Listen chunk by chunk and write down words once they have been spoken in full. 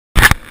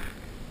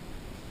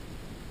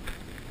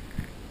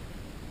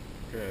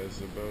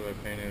is a boat I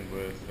painted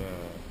with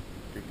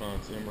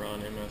Dupont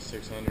Imron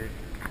MS600.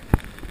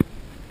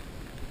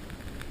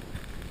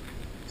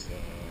 It's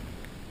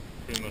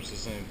pretty much the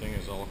same thing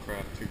as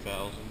Awlcraft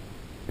 2000.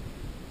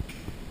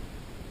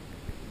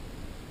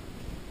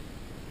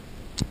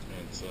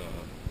 It's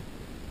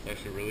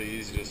actually really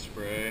easy to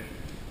spray,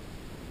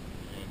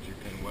 and you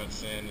can wet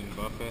sand and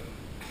buff it.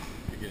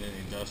 If you get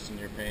any dust in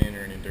your paint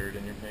or any dirt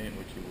in your paint,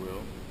 which you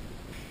will,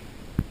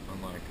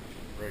 unlike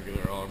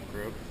regular Awlcraft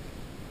grip,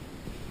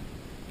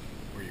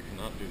 where you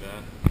cannot do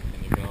that.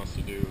 And you can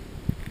also do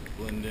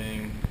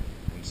blending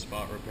and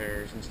spot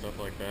repairs and stuff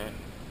like that,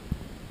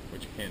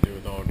 which you can't do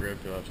with Awlcraft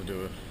grip. You'll have to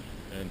do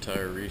an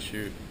entire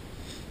reshoot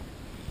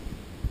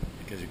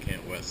because you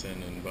can't wet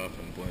sand and buff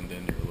and blend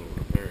in your little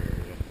repair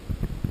area.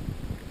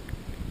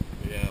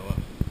 But yeah,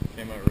 it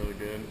came out really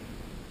good.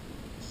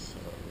 It's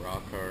a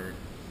rock hard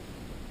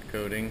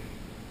coating.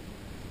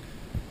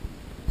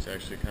 It's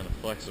actually kind of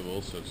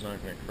flexible, so it's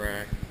not going to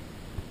crack.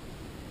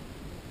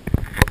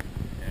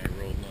 Yeah,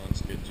 I rolled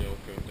non-skid gel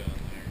coat down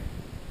there.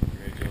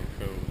 Gray gel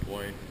coat with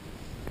white,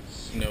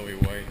 snowy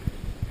white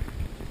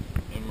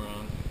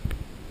Imron.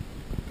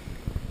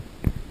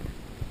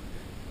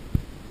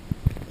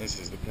 This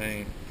is the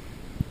paint.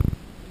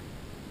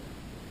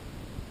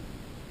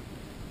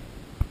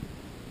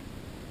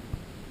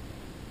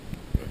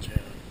 But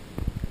yeah,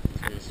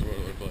 so this is what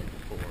it looked like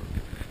before.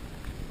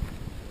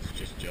 It's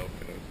just gel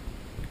coat.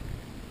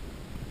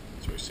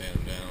 So we sand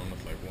them down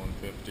with like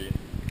 150, hit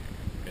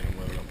them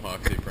with an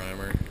epoxy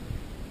primer,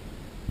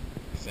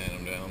 sand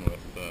them down with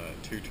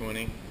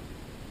 220 on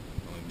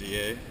a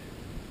DA, and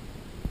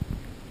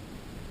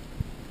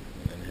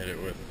then hit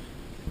it with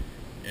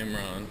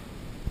Imron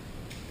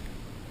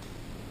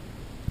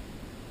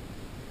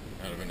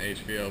out of an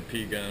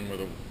HVLP gun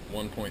with a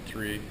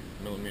 1.3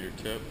 millimeter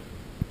tip,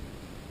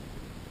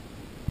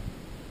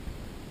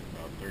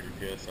 about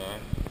 30 psi.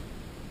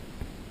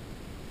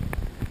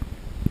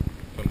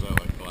 Comes out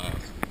like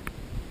glass.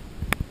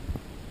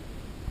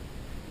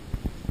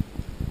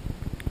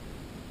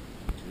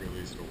 It's real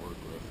easy to work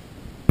with.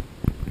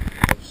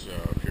 So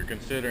if you're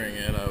considering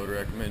it, I would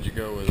recommend you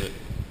go with it.